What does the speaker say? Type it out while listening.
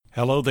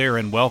Hello there,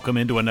 and welcome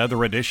into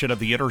another edition of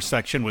The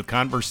Intersection with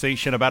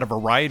conversation about a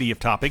variety of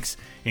topics,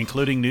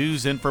 including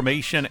news,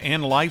 information,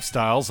 and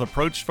lifestyles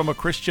approached from a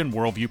Christian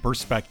worldview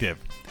perspective.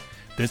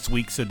 This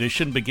week's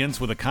edition begins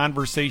with a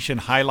conversation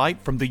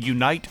highlight from the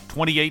Unite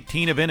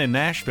 2018 event in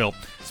Nashville,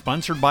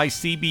 sponsored by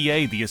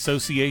CBA, the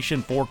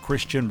Association for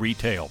Christian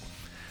Retail.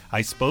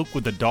 I spoke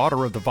with the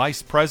daughter of the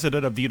Vice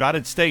President of the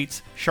United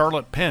States,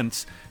 Charlotte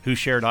Pence, who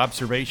shared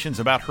observations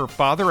about her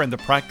father and the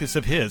practice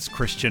of his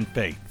Christian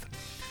faith.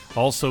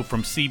 Also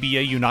from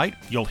CBA Unite,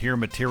 you'll hear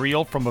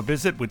material from a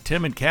visit with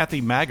Tim and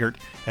Kathy Maggart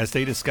as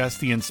they discuss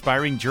the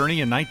inspiring journey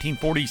in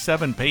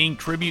 1947 paying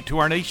tribute to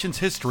our nation's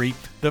history,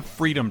 the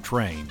Freedom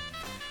Train.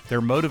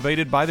 They're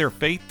motivated by their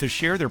faith to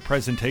share their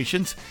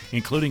presentations,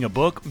 including a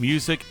book,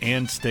 music,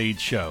 and stage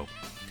show.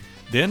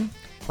 Then,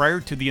 prior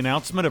to the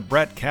announcement of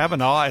Brett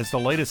Kavanaugh as the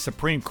latest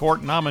Supreme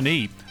Court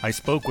nominee, I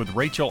spoke with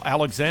Rachel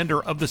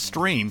Alexander of The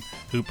Stream,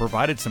 who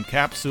provided some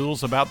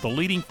capsules about the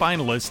leading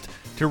finalist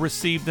to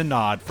receive the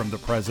nod from the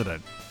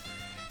president.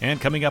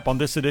 And coming up on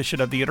this edition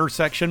of The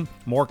Intersection,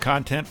 more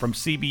content from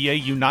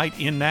CBA Unite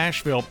in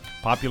Nashville.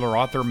 Popular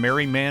author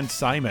Mary Mann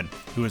Simon,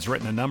 who has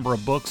written a number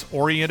of books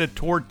oriented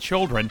toward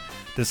children,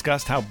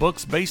 discussed how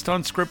books based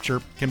on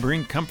Scripture can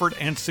bring comfort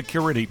and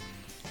security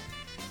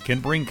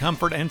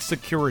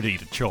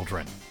to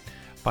children.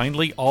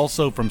 Finally,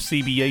 also from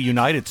CBA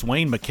Unite, it's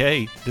Wayne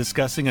McKay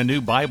discussing a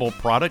new Bible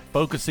product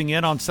focusing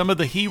in on some of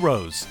the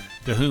heroes,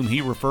 to whom he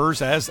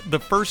refers as the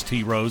first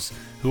heroes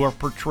who are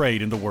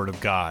portrayed in the Word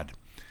of God.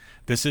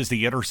 This is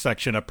The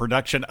Intersection, a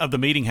production of The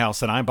Meeting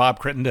House, and I'm Bob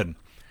Crittenden.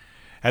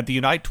 At the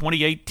Unite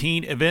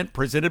 2018 event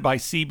presented by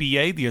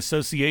CBA, the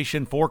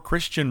Association for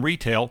Christian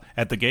Retail,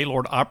 at the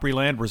Gaylord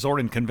Opryland Resort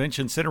and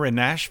Convention Center in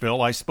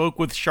Nashville, I spoke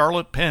with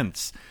Charlotte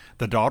Pence,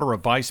 the daughter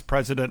of Vice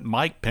President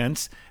Mike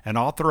Pence and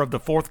author of the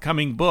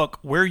forthcoming book,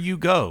 Where You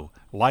Go,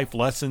 Life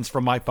Lessons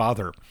from My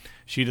Father.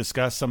 She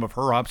discussed some of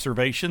her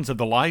observations of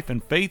the life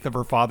and faith of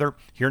her father.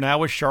 Here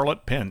now is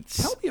Charlotte Pence.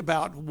 Tell me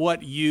about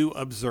what you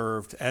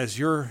observed as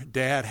your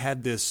dad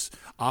had this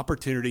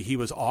opportunity. He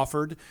was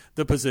offered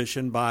the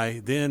position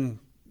by then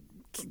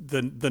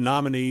the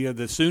nominee,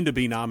 the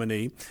soon-to-be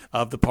nominee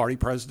of the party,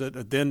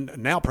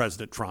 now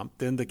President Trump,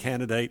 then the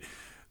candidate.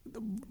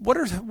 What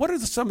are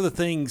some of the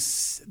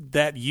things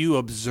that you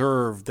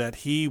observed that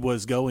he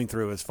was going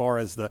through as far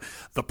as the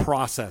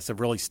process of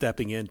really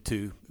stepping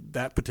into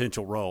that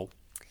potential role?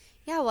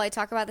 Yeah, well, I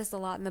talk about this a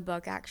lot in the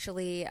book,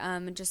 actually,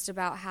 just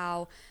about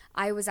how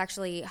I was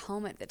actually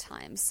home at the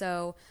time.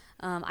 So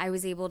I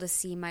was able to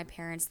see my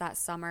parents that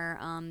summer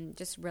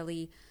just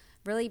really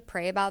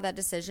pray about that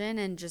decision,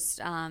 and just,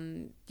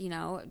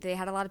 they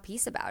had a lot of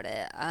peace about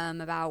it,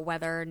 about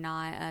whether or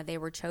not they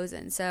were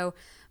chosen. So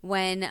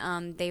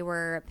when they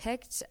were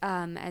picked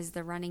as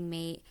the running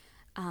mate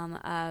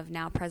of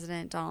now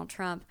President Donald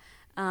Trump,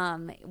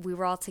 we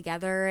were all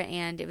together,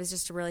 and it was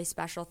just a really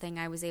special thing.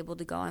 I was able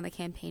to go on the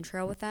campaign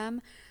trail with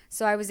them.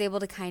 So I was able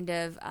to kind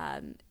of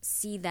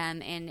see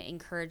them and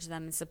encourage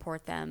them and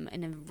support them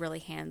in a really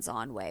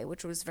hands-on way,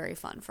 which was very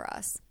fun for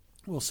us.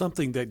 Well,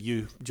 something that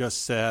you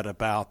just said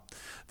about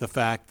the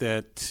fact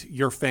that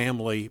your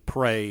family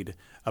prayed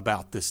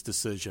about this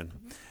decision.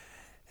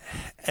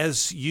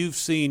 As you've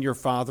seen your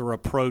father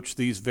approach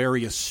these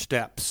various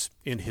steps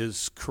in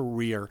his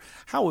career,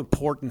 how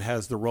important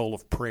has the role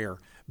of prayer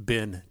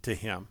been to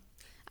him?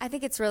 I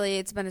think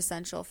it's been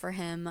essential for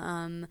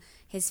him.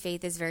 His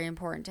faith is very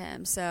important to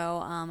him.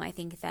 So I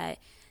think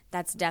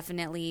that's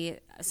definitely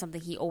something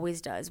he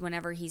always does.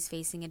 Whenever he's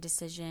facing a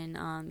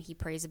decision, he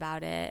prays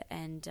about it,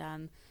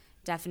 and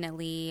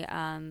definitely,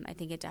 I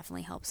think it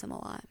definitely helps him a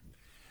lot.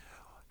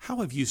 How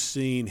have you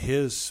seen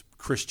his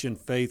Christian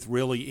faith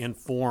really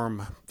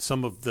inform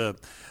some of the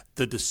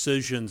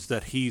decisions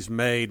that he's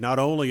made, not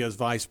only as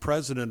vice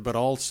president, but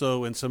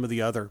also in some of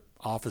the other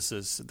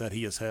offices that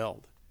he has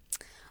held?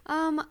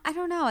 I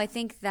don't know. I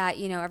think that,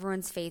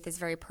 everyone's faith is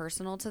very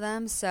personal to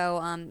them. So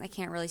I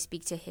can't really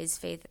speak to his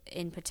faith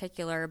in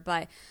particular,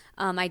 but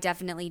I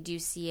definitely do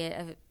see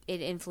it.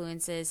 It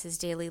influences his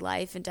daily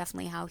life, and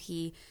definitely how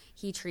he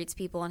treats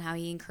people and how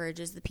he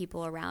encourages the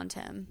people around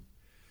him.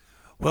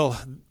 Well,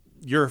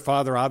 your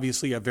father,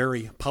 obviously a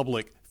very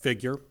public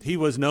figure. He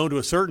was known to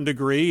a certain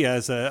degree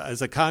as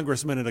a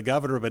congressman and a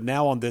governor, but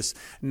now on this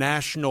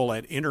national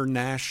and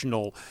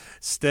international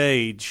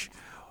stage.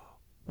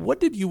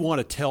 What did you want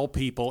to tell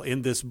people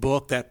in this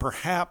book that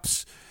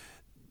perhaps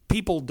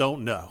people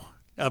don't know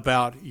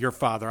about your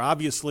father?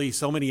 Obviously,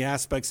 so many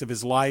aspects of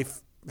his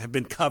life have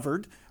been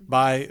covered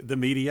by the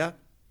media.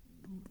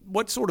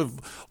 What sort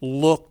of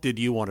look did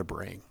you want to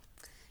bring?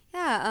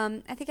 Yeah,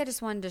 I think I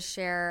just wanted to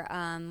share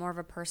more of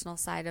a personal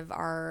side of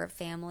our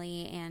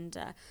family, and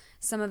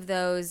some of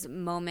those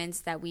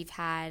moments that we've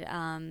had,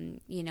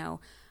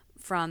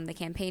 from the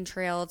campaign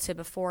trail to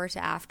before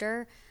to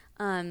after.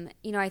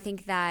 I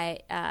think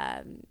that,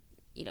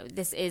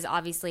 this is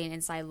obviously an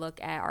inside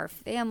look at our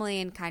family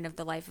and kind of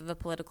the life of a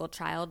political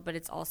child, but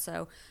it's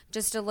also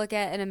just a look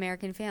at an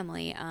American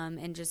family,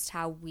 and just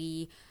how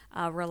we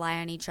rely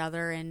on each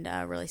other and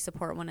really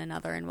support one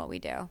another in what we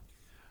do.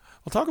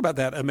 Well, talk about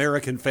that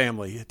American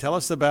family. Tell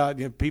us about,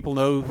 people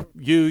know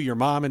you, your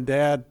mom and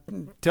dad.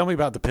 Tell me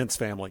about the Pence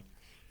family.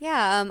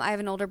 Yeah, I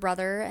have an older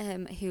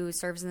brother who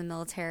serves in the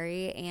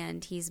military,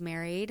 and he's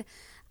married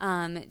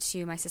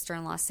to my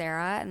sister-in-law,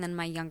 Sarah, and then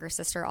my younger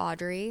sister,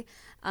 Audrey,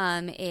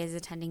 is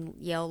attending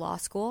Yale Law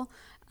School.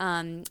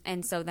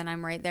 And so then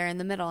I'm right there in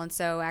the middle. And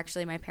so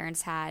actually my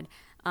parents had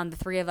the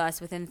three of us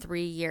within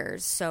 3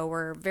 years. So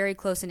we're very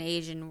close in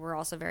age, and we're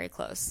also very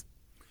close.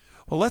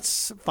 Well,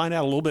 let's find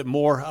out a little bit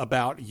more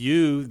about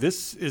you.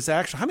 This is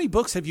actually, how many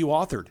books have you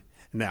authored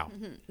now?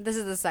 Mm-hmm. This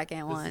is the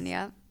second one,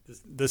 yeah.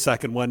 The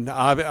second one,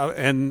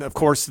 and of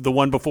course the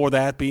one before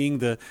that being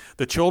the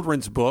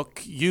children's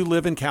book. You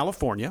live in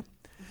California.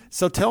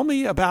 So tell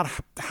me about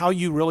how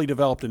you really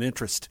developed an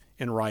interest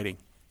in writing.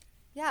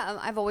 Yeah,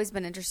 I've always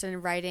been interested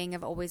in writing.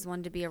 I've always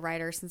wanted to be a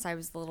writer since I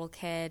was a little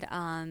kid.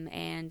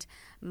 And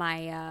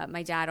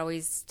my dad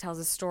always tells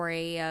a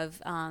story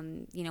of,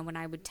 when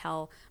I would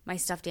tell my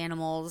stuffed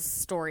animals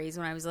stories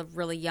when I was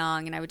really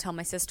young, and I would tell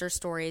my sister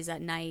stories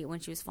at night when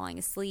she was falling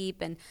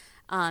asleep. And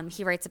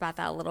he writes about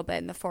that a little bit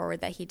in the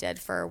foreword that he did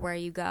for Where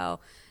You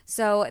Go.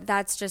 So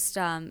that's just,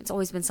 it's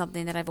always been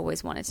something that I've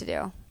always wanted to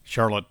do.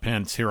 Charlotte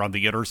Pence here on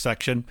The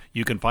Intersection.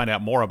 You can find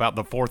out more about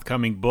the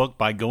forthcoming book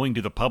by going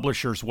to the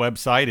publisher's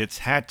website. It's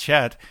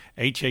Hatchette,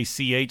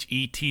 Hachettte,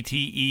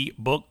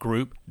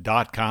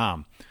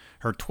 bookgroup.com.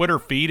 Her Twitter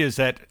feed is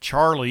at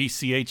Charlie,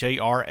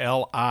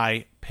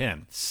 Charli,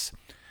 Pence.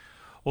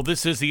 Well,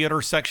 this is The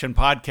Intersection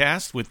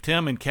Podcast with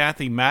Tim and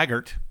Kathy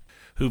Maggart,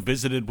 who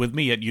visited with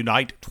me at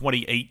Unite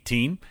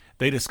 2018.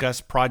 They discuss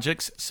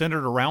projects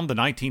centered around the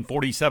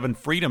 1947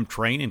 Freedom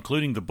Train,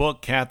 including the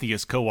book Kathy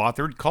has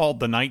co-authored called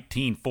The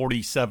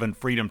 1947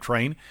 Freedom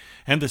Train,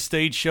 and the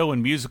stage show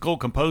and musical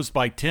composed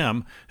by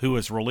Tim, who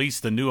has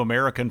released the new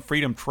American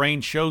Freedom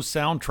Train show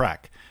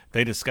soundtrack.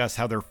 They discuss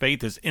how their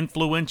faith is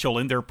influential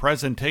in their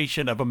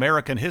presentation of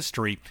American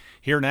history.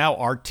 Here now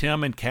are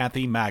Tim and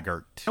Kathy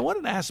Maggart. I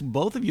wanted to ask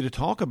both of you to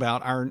talk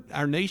about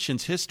our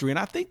nation's history, and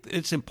I think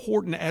it's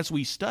important as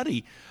we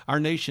study our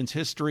nation's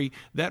history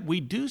that we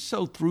do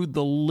so through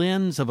the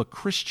lens of a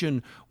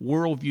Christian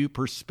worldview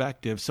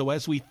perspective. So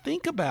as we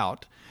think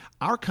about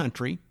our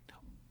country,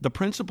 the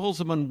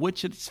principles upon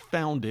which it's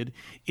founded,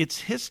 its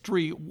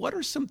history, what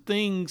are some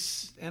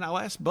things, and I'll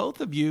ask both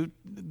of you,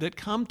 that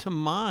come to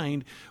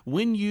mind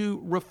when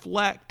you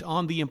reflect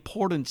on the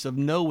importance of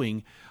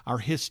knowing our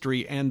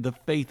history and the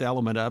faith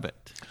element of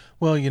it?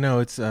 Well,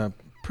 it's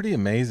pretty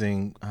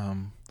amazing.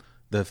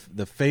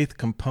 The faith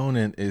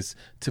component is,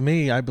 to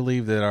me, I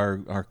believe that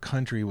our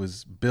country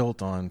was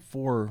built on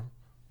 4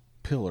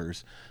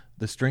 pillars: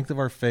 the strength of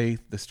our faith,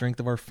 the strength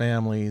of our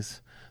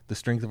families, the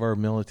strength of our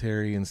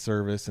military and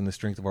service, and the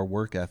strength of our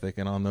work ethic.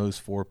 And on those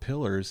 4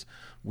 pillars,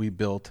 we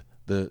built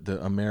the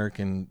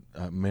American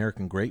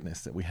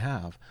greatness that we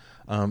have.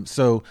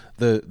 So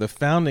the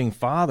founding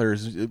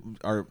fathers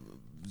are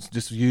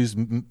just used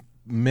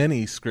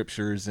many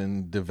scriptures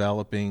in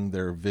developing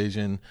their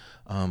vision.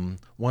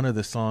 One of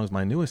the songs,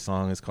 my newest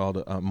song, is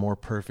called "A More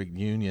Perfect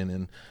Union."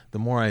 And the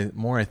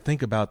more I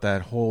think about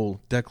that whole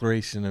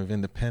Declaration of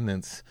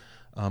Independence,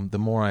 the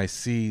more I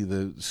see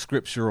the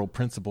scriptural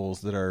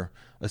principles that are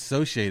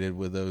associated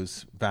with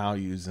those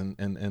values, and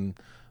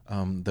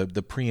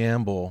the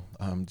preamble,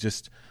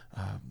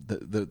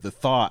 the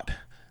thought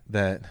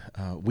that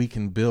we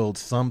can build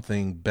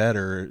something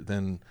better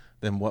than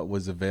what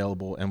was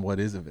available and what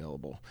is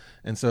available.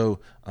 And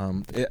so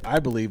I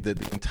believe that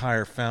the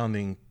entire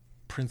founding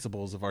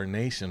principles of our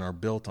nation are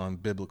built on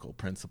biblical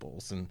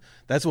principles, and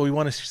that's what we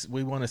want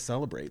to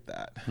celebrate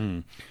that.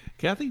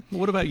 Kathy,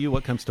 what about you?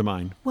 What comes to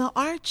mind? Well,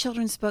 our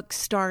children's book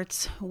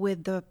starts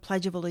with the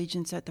Pledge of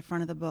Allegiance at the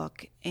front of the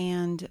book,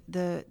 and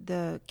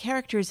the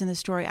characters in the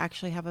story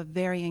actually have a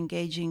very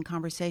engaging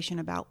conversation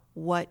about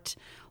what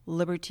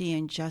liberty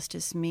and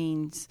justice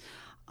means.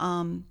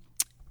 And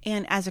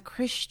as a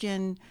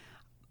Christian,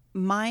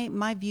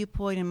 my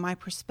viewpoint and my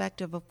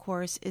perspective, of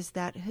course, is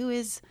that who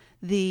is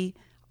the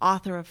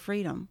author of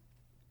freedom?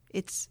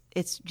 It's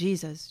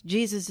Jesus.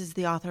 Jesus is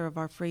the author of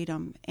our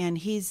freedom, and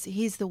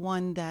he's the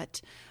one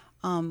that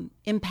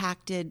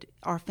impacted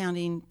our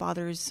founding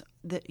fathers,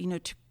 that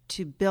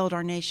to build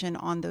our nation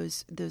on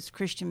those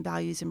Christian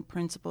values and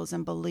principles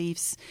and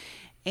beliefs.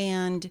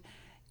 And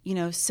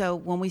so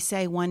when we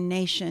say one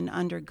nation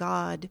under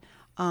God,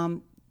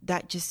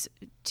 that just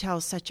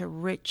tells such a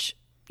rich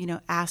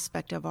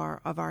aspect of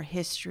our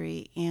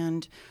history,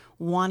 and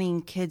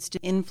wanting kids to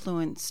be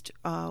influenced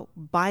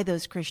by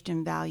those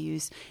Christian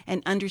values,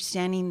 and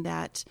understanding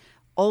that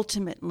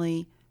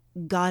ultimately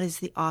God is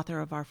the author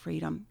of our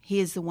freedom.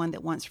 He is the one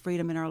that wants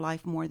freedom in our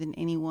life more than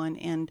anyone.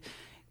 And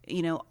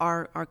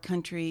our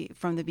country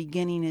from the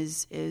beginning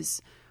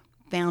is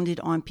founded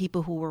on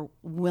people who were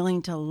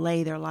willing to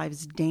lay their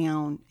lives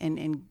down,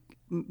 and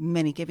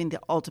many giving the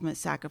ultimate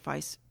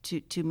sacrifice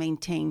to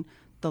maintain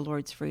the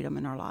Lord's freedom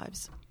in our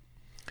lives.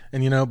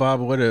 And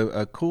Bob, what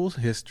a cool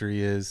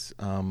history is,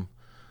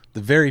 the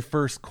very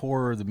first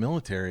corps of the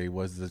military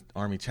was the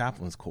Army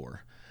Chaplains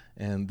Corps,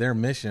 and their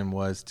mission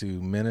was to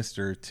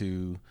minister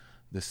to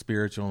the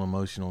spiritual and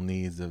emotional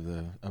needs of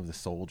the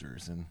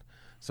soldiers. And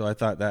so I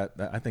thought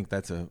I think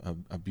that's a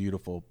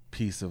beautiful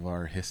piece of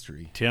our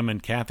history. Tim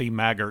and Kathy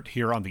Maggart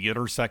here on The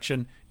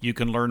Intersection. You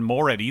can learn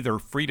more at either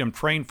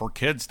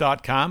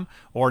freedomtrainforkids.com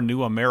or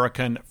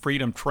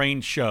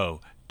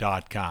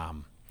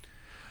newamericanfreedomtrainshow.com.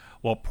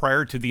 Well,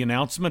 prior to the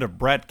announcement of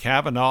Brett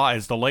Kavanaugh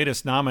as the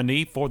latest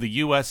nominee for the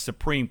U.S.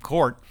 Supreme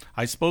Court,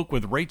 I spoke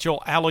with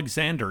Rachel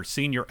Alexander,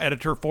 senior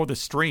editor for The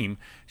Stream.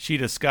 She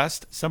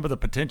discussed some of the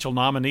potential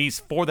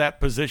nominees for that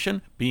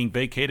position being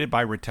vacated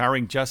by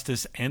retiring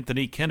Justice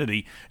Anthony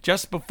Kennedy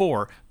just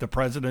before the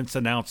president's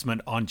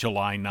announcement on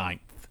July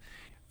 9th.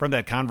 From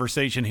that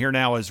conversation, here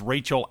now is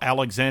Rachel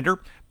Alexander,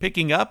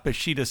 picking up as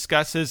she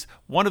discusses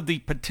one of the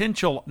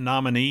potential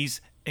nominees,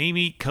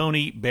 Amy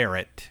Coney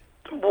Barrett.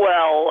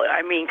 Well,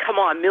 I mean, come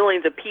on,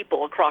 millions of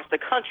people across the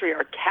country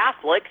are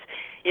Catholics.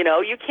 You know,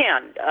 you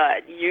can't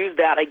use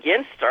that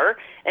against her.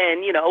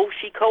 And, you know,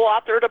 she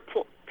co-authored a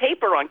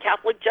paper on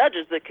Catholic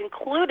judges that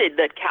concluded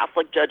that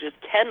Catholic judges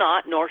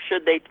cannot, nor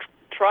should they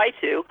try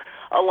to,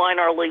 align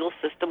our legal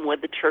system with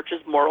the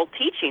Church's moral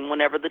teaching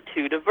whenever the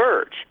two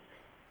diverge.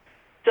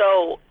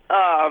 So,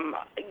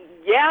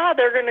 yeah,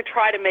 they're going to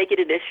try to make it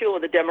an issue,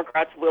 and the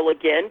Democrats will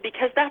again,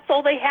 because that's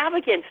all they have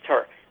against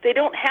her. They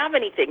don't have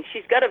anything.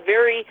 She's got a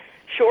very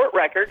short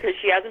record because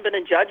she hasn't been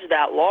a judge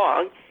that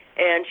long,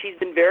 and she's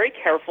been very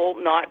careful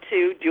not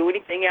to do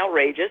anything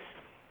outrageous.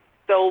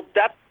 So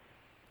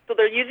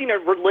they're using her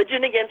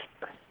religion against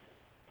her.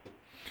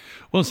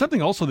 Well,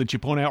 something also that you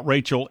point out,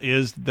 Rachel,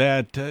 is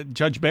that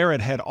Judge Barrett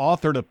had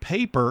authored a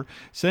paper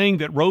saying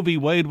that Roe v.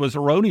 Wade was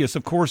erroneous.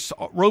 Of course,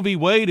 Roe v.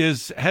 Wade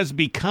has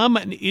become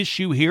an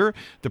issue here.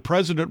 The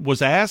president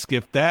was asked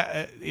if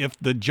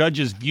the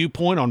judge's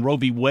viewpoint on Roe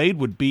v. Wade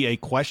would be a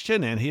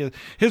question, and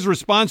his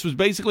response was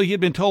basically he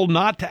had been told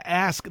not to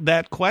ask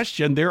that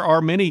question. There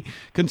are many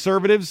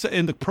conservatives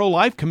in the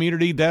pro-life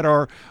community that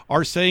are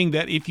saying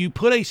that if you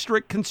put a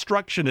strict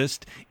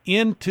constructionist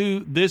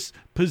into this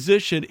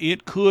position,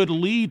 it could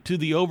lead to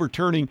the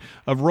overturning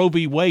of Roe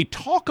v. Wade.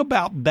 Talk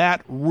about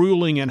that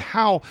ruling and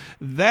how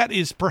that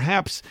is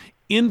perhaps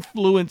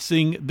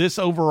influencing this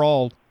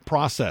overall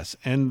process,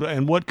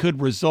 and what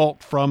could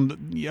result from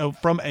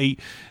a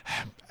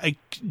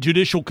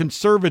judicial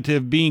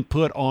conservative being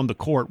put on the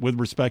court with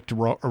respect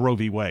to Roe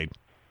v. Wade.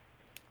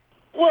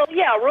 Well,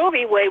 yeah, Roe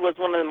v. Wade was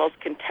one of the most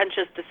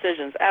contentious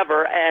decisions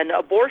ever, and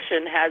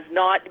abortion has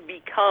not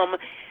become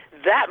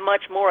that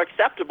much more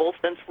acceptable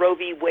since Roe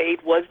v.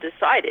 Wade was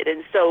decided.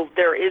 And so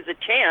there is a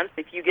chance,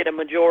 if you get a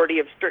majority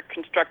of strict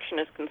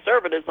constructionist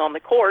conservatives on the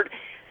court,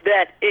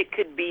 that it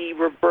could be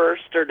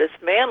reversed or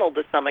dismantled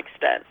to some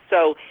extent.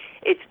 So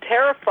it's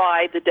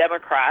terrified the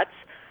Democrats.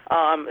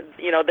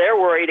 They're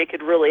worried it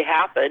could really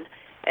happen.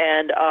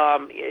 And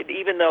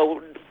even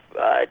though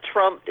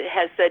Trump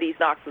has said he's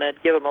not going to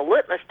give them a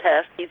litmus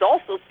test, he's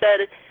also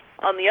said,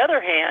 on the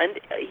other hand,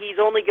 he's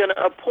only going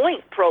to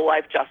appoint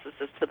pro-life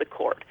justices to the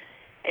court.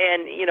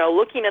 And,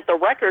 looking at the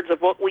records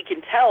of what we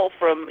can tell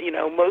from,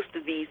 most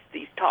of these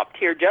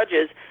top-tier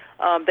judges,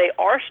 they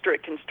are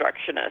strict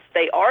constructionists.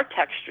 They are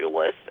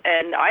textualists,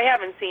 and I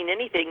haven't seen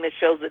anything that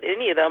shows that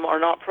any of them are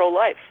not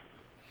pro-life.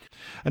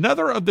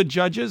 Another of the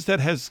judges that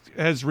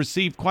has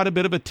received quite a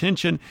bit of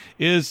attention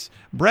is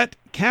Brett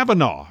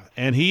Kavanaugh,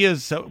 and he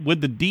is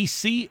with the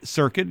D.C.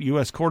 Circuit,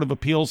 U.S. Court of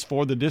Appeals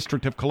for the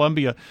District of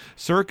Columbia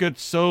Circuit.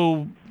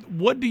 So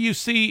what do you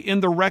see in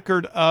the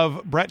record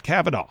of Brett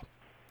Kavanaugh?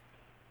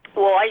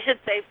 Well, I should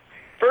say,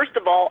 first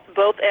of all,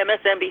 both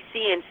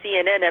MSNBC and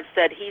CNN have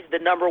said he's the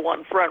number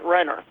one front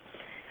runner.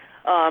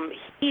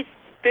 He's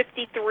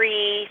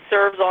 53,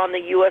 serves on the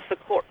U.S.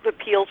 Court of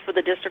Appeals for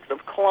the District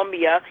of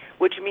Columbia,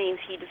 which means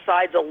he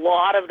decides a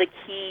lot of the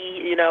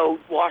key,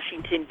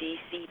 Washington,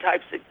 D.C.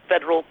 types of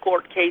federal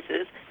court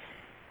cases.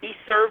 He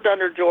served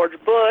under George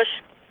Bush,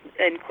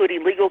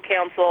 including legal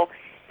counsel,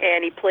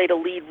 and he played a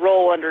lead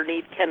role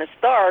underneath Kenneth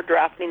Starr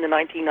drafting the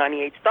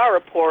 1998 Starr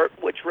Report,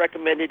 which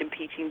recommended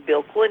impeaching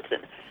Bill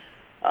Clinton.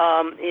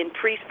 In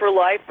Priests for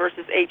Life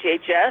versus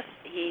HHS,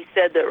 he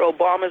said that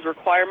Obama's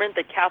requirement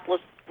that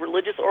Catholic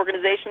religious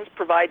organizations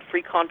provide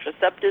free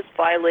contraceptives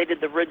violated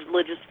the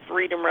Religious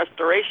Freedom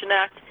Restoration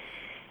Act.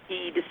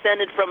 He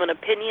dissented from an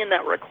opinion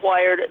that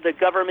required the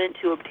government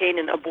to obtain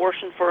an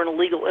abortion for an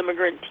illegal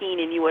immigrant teen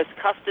in U.S.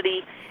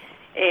 custody,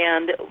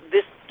 and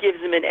this gives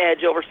him an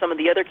edge over some of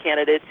the other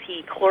candidates.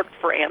 He clerked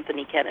for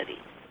Anthony Kennedy.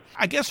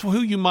 I guess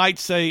who you might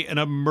say an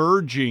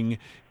emerging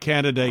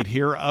candidate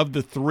here of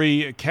the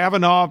three.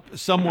 Kavanaugh,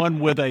 someone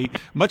with a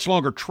much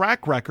longer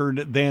track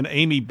record than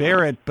Amy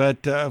Barrett,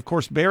 but of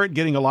course Barrett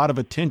getting a lot of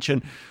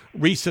attention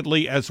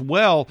recently as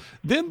well.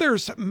 Then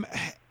there's,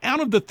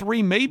 out of the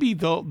three, maybe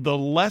the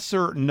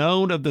lesser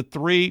known of the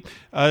three,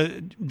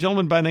 a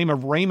gentleman by the name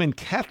of Raymond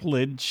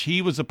Ketledge.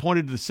 He was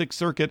appointed to the Sixth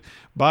Circuit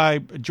by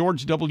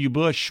George W.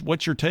 Bush.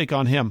 What's your take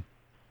on him?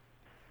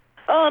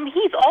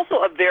 He's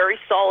also a very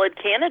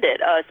solid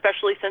candidate,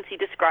 especially since he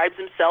describes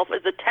himself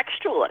as a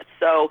textualist.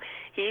 So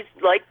he's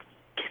like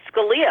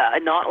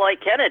Scalia, not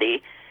like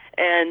Kennedy.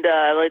 And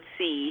let's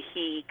see,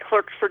 he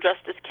clerked for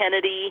Justice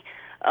Kennedy.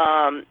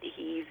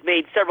 He's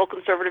made several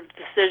conservative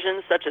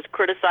decisions, such as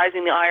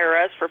criticizing the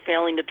IRS for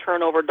failing to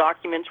turn over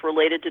documents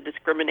related to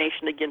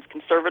discrimination against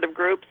conservative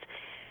groups.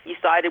 He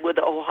sided with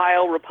the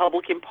Ohio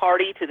Republican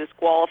Party to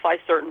disqualify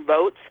certain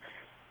votes,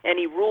 and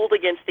he ruled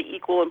against the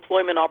Equal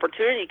Employment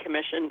Opportunity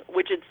Commission,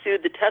 which had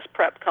sued the test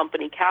prep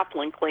company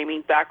Kaplan,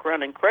 claiming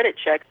background and credit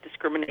checks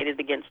discriminated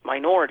against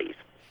minorities.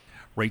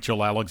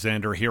 Rachel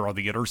Alexander here on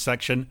The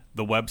Intersection.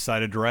 The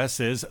website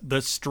address is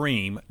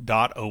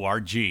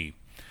thestream.org.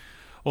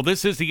 Well,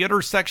 this is the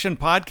Intersection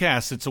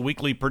Podcast. It's a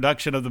weekly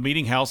production of the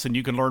Meeting House, and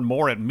you can learn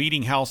more at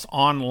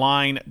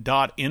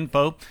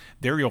meetinghouseonline.info.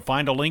 There you'll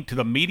find a link to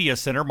the Media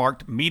Center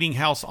marked Meeting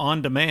House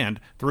On Demand,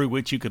 through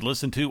which you could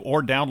listen to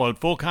or download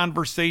full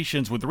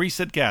conversations with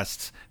recent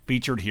guests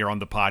featured here on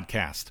the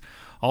podcast.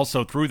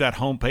 Also, through that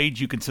homepage,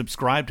 you can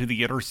subscribe to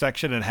The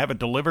Intersection and have it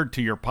delivered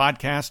to your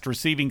podcast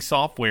receiving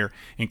software,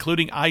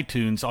 including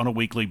iTunes, on a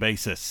weekly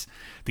basis.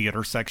 The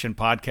Intersection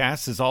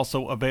Podcast is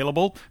also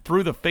available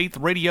through the Faith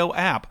Radio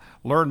app.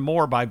 Learn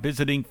more by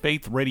visiting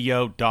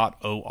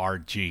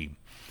faithradio.org.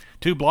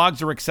 2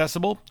 blogs are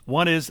accessible.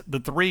 One is The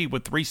Three,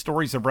 with 3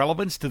 stories of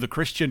relevance to the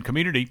Christian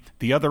community.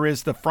 The other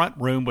is The Front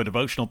Room, with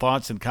devotional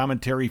thoughts and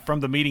commentary from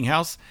the Meeting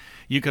House.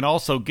 You can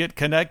also get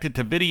connected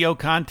to video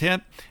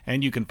content,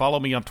 and you can follow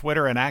me on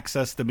Twitter and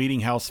access the Meeting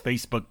House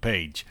Facebook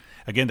page.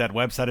 Again, that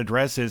website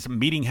address is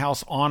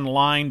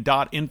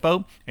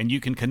meetinghouseonline.info, and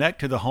you can connect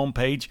to the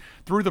homepage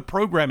through the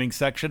programming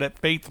section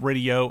at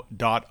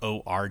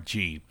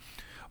faithradio.org.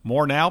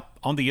 More now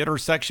on the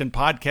Intersection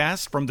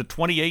Podcast from the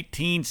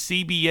 2018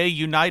 CBA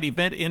Unite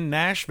event in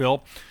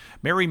Nashville.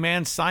 Mary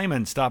Mann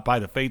Simon stopped by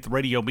the Faith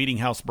Radio Meeting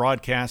House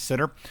Broadcast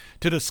Center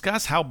to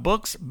discuss how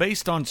books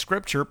based on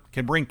Scripture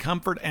can bring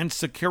comfort and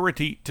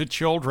security to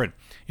children.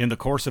 In the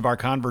course of our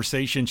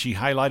conversation, she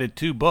highlighted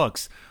 2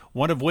 books,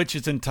 one of which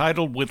is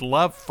entitled With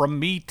Love From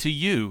Me to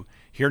You.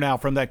 Here now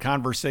from that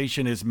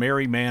conversation is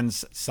Mary Mann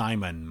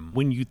Simon.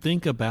 When you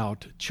think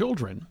about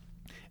children,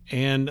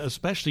 and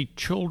especially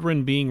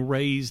children being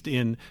raised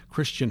in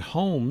Christian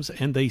homes,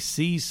 and they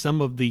see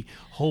some of the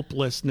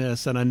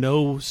hopelessness. And I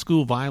know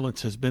school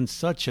violence has been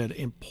such an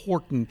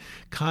important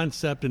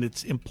concept, and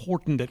it's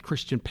important that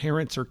Christian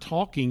parents are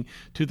talking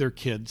to their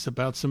kids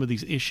about some of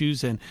these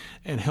issues and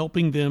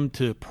helping them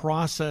to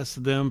process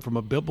them from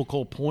a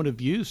biblical point of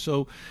view.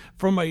 So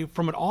from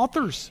an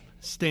author's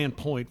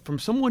standpoint, from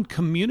someone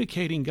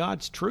communicating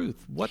God's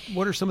truth, what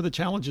are some of the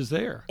challenges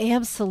there?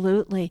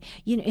 Absolutely.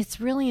 It's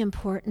really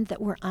important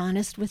that we're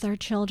honest with our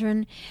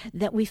children,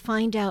 that we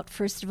find out,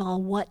 first of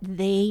all, what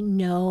they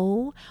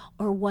know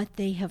or what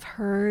they have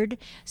heard,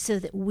 so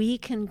that we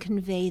can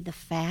convey the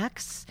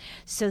facts,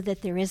 so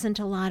that there isn't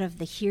a lot of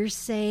the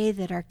hearsay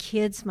that our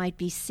kids might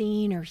be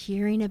seeing or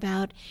hearing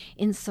about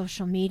in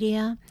social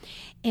media,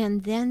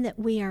 and then that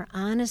we are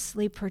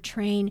honestly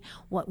portraying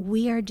what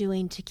we are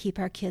doing to keep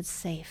our kids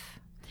safe.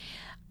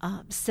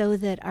 So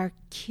that our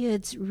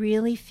kids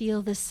really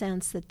feel the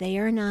sense that they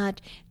are not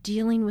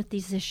dealing with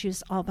these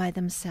issues all by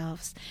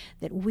themselves,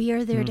 that we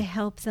are there to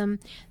help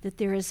them, that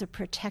there is a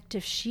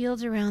protective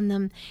shield around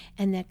them,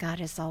 and that God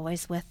is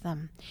always with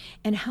them.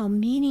 And how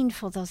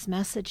meaningful those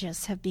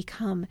messages have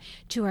become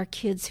to our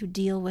kids who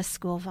deal with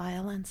school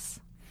violence.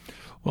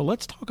 Well,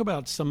 let's talk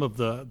about some of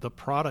the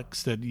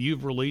products that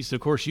you've released. Of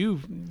course,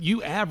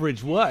 you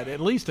average at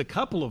least a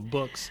couple of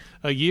books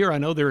a year. I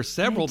know there are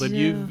several that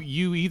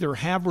you either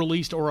have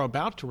released or are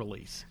about to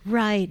release.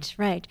 Right.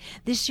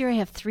 This year I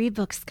have 3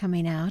 books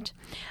coming out.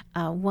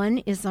 One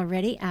is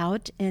already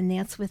out, and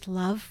that's With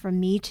Love From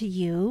Me to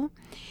You.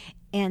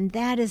 And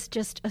that is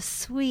just a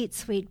sweet,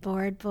 sweet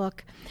board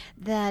book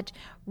that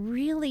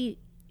really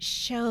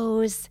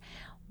shows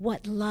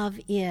what love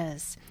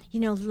is.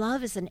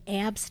 Love is an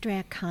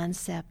abstract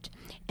concept,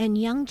 and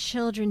young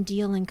children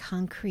deal in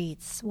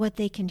concretes, what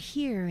they can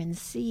hear and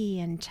see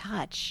and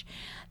touch.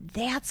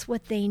 That's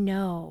what they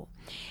know.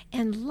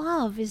 And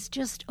love is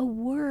just a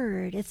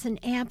word. It's an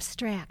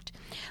abstract.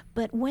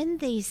 But when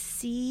they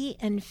see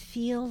and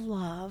feel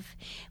love,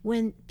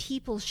 when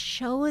people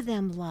show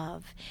them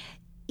love,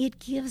 it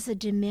gives a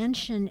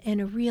dimension and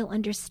a real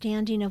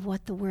understanding of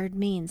what the word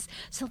means.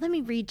 So let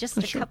me read just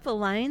a couple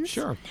lines.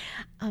 Sure.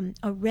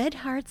 A red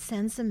heart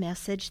sends a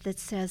message that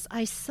says,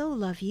 I so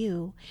love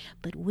you,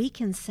 but we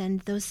can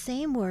send those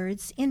same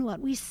words in what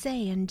we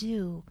say and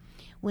do.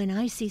 When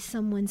I see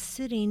someone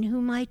sitting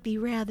who might be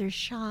rather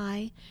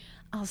shy,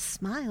 I'll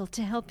smile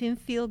to help him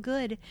feel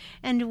good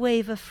and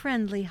wave a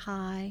friendly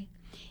hi.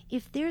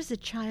 If there's a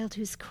child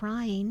who's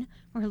crying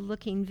or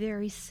looking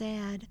very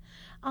sad,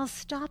 I'll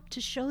stop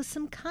to show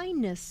some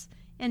kindness,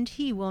 and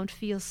he won't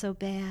feel so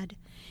bad.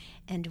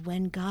 And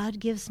when God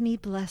gives me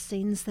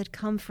blessings that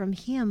come from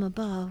Him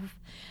above,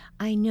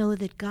 I know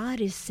that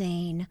God is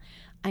saying,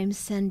 I'm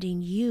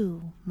sending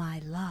you my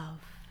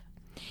love.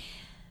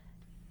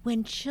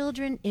 When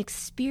children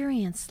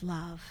experience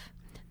love,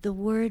 the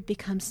word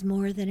becomes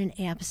more than an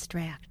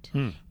abstract.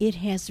 It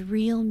has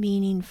real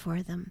meaning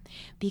for them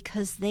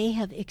because they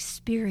have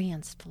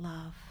experienced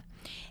love.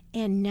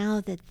 And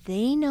now that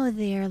they know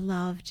they are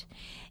loved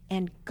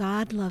and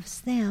God loves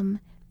them,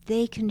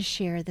 they can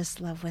share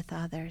this love with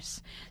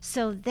others.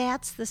 So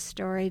that's the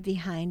story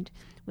behind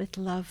With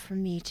Love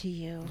From Me to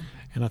You.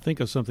 And I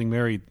think of something,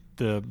 Mary,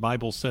 the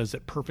Bible says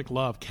that perfect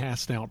love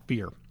casts out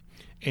fear.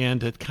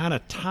 And to kind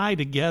of tie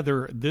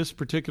together this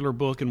particular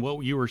book and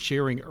what you were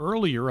sharing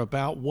earlier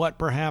about what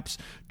perhaps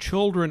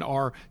children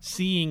are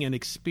seeing and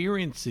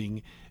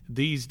experiencing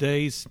these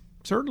days,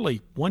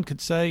 certainly one could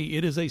say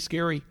it is a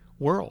scary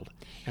world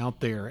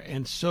out there.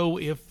 And so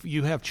if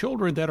you have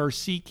children that are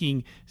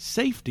seeking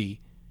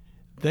safety,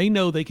 they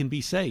know they can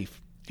be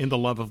safe in the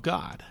love of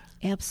God.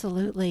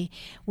 Absolutely.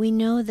 We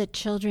know that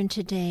children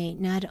today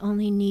not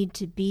only need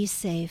to be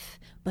safe,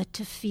 but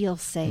to feel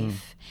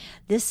safe.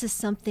 This is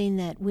something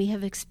that we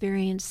have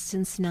experienced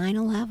since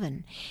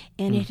 9/11,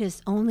 and it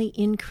has only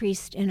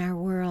increased in our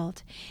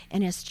world.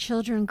 And as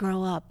children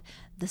grow up,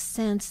 the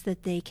sense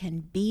that they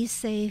can be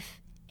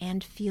safe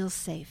and feel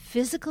safe,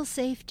 physical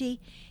safety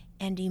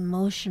and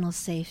emotional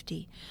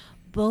safety.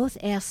 Both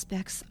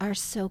aspects are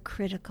so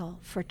critical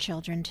for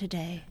children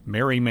today.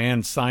 Mary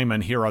Manz Simon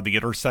here on The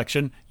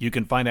Intersection. You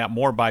can find out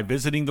more by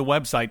visiting the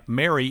website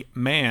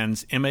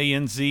MaryManz,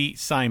 M-A-N-Z,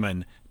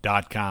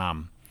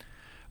 Simon.com.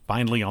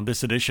 Finally, on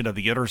this edition of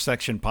The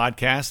Intersection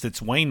podcast, it's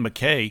Wayne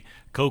McKay,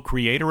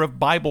 co-creator of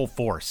Bible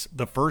Force,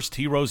 the First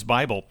Heroes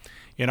Bible.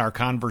 In our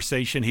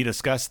conversation, he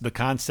discussed the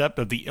concept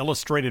of the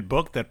illustrated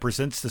book that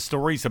presents the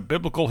stories of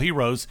biblical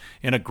heroes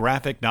in a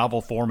graphic novel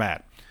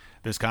format.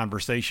 This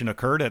conversation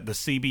occurred at the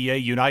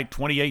CBA Unite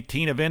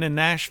 2018 event in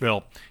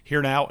Nashville.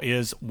 Here now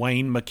is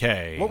Wayne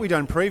McKay. What we'd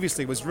done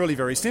previously was really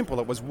very simple.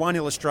 It was one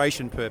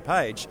illustration per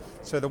page.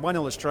 So the one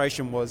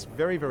illustration was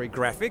very, very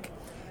graphic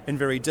and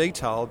very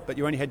detailed, but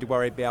you only had to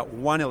worry about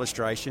one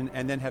illustration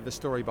and then have the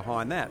story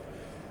behind that.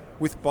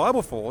 With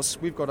Bible Force,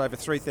 we've got over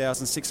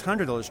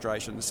 3,600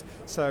 illustrations.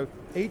 So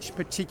each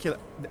particular...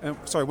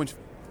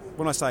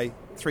 when I say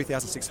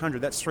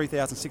 3,600, that's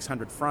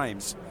 3,600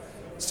 frames.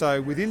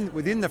 So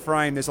within the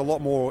frame, there's a lot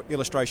more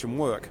illustration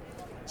work.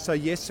 So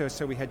yes,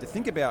 so we had to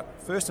think about,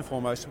 first and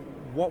foremost,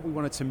 what we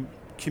wanted to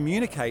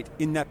communicate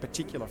in that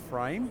particular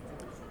frame,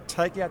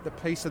 take out the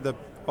piece of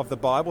the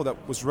Bible that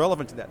was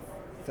relevant to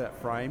that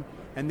frame,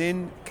 and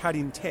then cut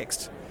in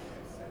text.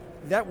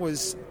 That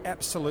was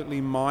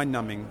absolutely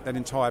mind-numbing, that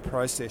entire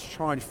process,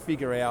 trying to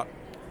figure out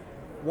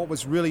what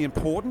was really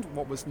important,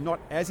 what was not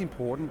as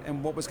important,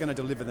 and what was going to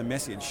deliver the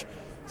message.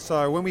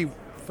 So when we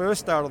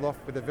first started off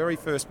with the very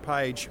first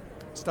page,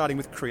 starting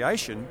with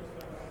creation,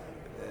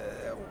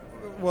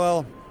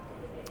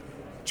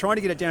 trying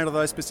to get it down to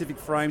those specific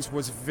frames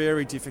was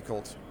very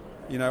difficult.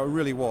 It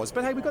really was.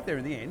 But hey, we got there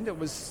in the end. It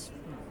was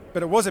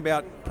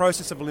about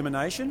process of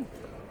elimination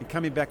and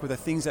coming back with the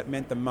things that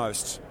meant the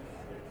most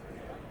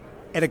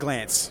at a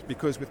glance.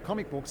 Because with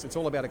comic books, it's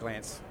all about a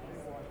glance.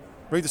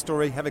 Read the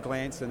story, have a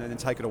glance, and then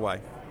take it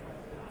away.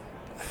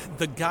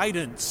 The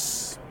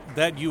guidance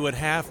that you would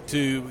have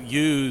to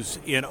use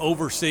in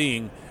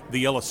overseeing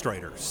the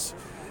illustrators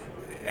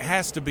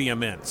has to be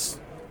immense.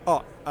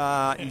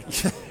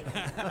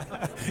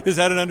 Is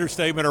that an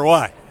understatement or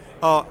what?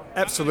 Oh,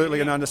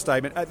 absolutely an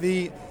understatement.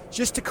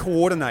 Just to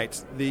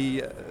coordinate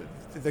the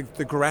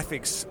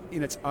graphics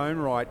in its own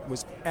right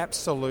was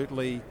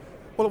absolutely...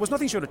 Well, it was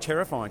nothing short of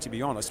terrifying, to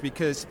be honest,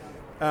 because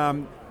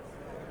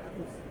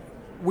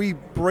we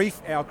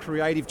brief our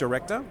creative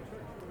director.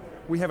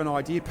 We have an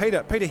idea.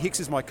 Peter Hicks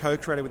is my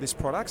co-creator with this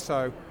product,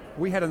 so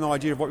we had an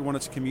idea of what we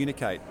wanted to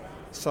communicate.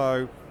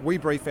 So we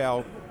brief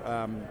our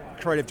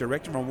creative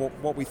director on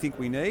what we think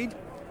we need.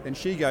 Then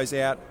she goes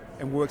out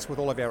and works with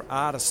all of our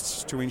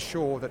artists to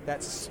ensure that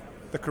that's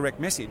the correct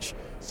message.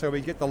 So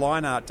we get the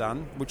line art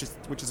done, which is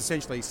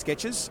essentially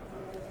sketches.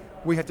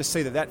 We have to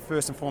see that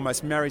first and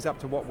foremost marries up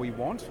to what we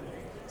want.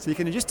 So you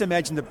can just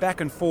imagine the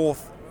back and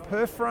forth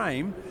per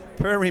frame,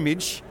 per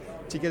image,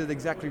 to get it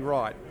exactly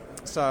right.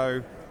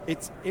 So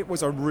it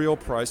was a real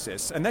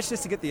process. And that's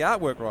just to get the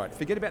artwork right.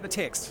 Forget about the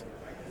text.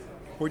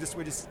 We're just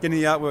getting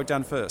the artwork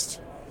done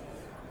first.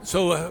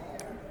 So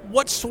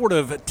what sort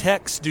of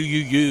text do you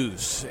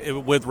use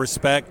with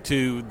respect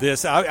to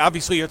this?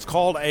 Obviously, it's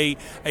called a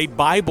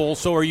Bible,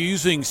 so are you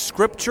using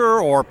scripture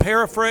or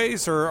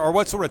paraphrase, or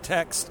what sort of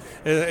text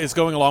is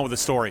going along with the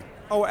story?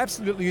 Oh,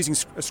 absolutely using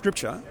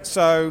scripture.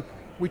 So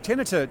we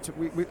tended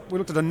we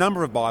looked at a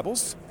number of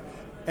Bibles,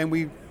 and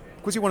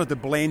because we wanted to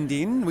blend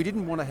in, we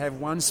didn't want to have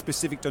one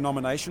specific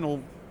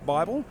denominational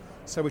Bible,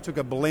 so we took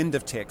a blend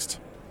of text.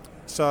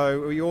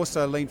 So we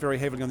also leaned very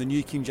heavily on the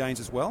New King James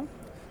as well.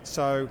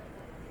 So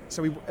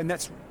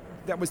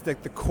that was the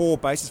core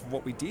basis of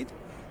what we did,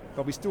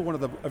 but we still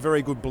wanted a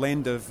very good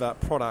blend of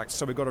products.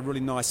 So we got a really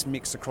nice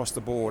mix across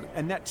the board,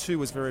 and that too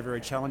was very,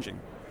 very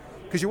challenging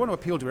because you want to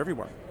appeal to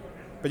everyone,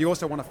 but you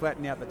also want to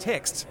flatten out the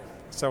text.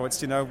 So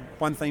it's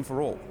one theme for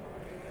all.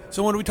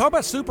 So when we talk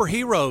about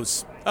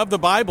superheroes of the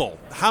Bible,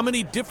 how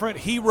many different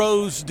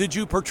heroes did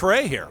you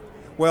portray here?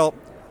 Well,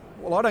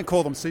 I don't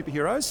call them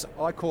superheroes.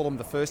 I call them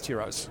the first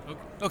heroes.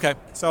 Okay.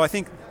 So I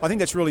think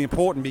that's really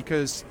important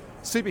because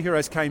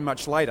superheroes came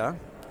much later.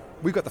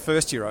 We've got the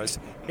first heroes.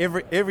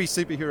 Every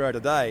superhero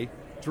today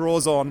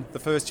draws on the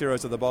first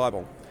heroes of the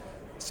Bible.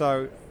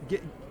 So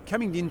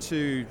coming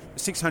into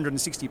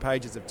 660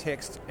 pages of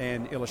text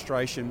and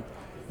illustration,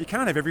 you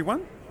can't have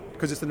everyone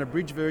because it's an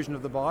abridged version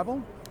of the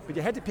Bible, but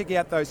you had to pick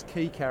out those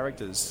key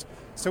characters.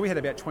 So we had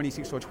about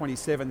 26 or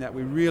 27 that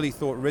we really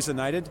thought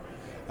resonated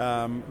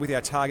with our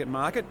target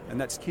market, and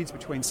that's kids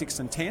between 6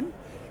 and 10,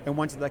 and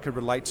ones that they could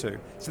relate to.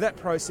 So that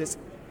process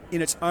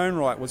in its own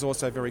right was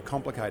also very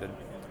complicated.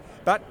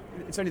 But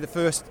it's only the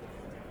first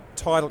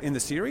title in the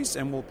series,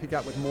 and we'll pick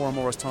up with more and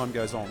more as time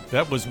goes on.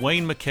 That was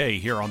Wayne McKay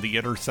here on The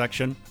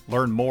Intersection.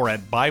 Learn more at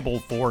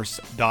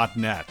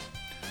BibleForce.net.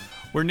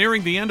 We're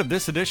nearing the end of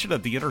this edition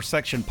of The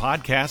Intersection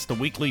Podcast, a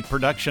weekly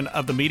production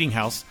of The Meeting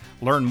House.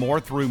 Learn more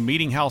through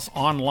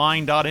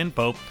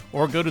meetinghouseonline.info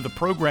or go to the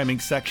programming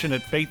section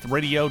at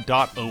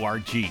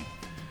faithradio.org.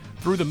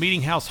 Through the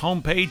Meeting House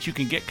homepage, you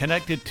can get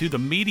connected to the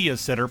Media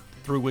Center,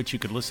 through which you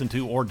could listen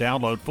to or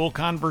download full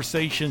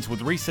conversations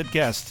with recent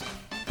guests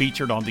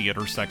featured on The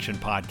Intersection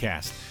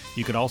Podcast.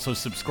 You can also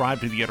subscribe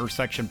to The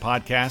Intersection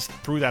Podcast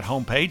through that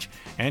homepage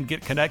and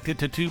get connected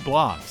to 2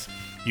 blogs.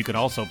 You can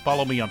also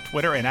follow me on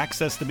Twitter and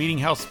access the Meeting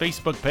House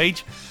Facebook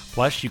page.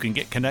 Plus, you can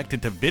get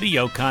connected to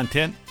video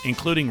content,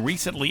 including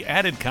recently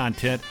added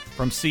content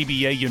from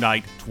CBA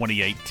Unite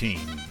 2018.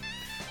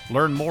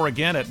 Learn more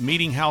again at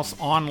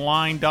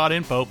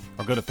meetinghouseonline.info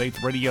or go to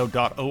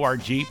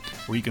faithradio.org,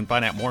 where you can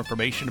find out more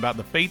information about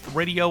the Faith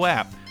Radio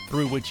app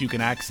through which you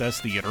can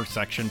access the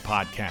Intersection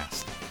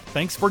Podcast.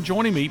 Thanks for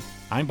joining me.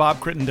 I'm Bob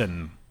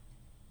Crittenden.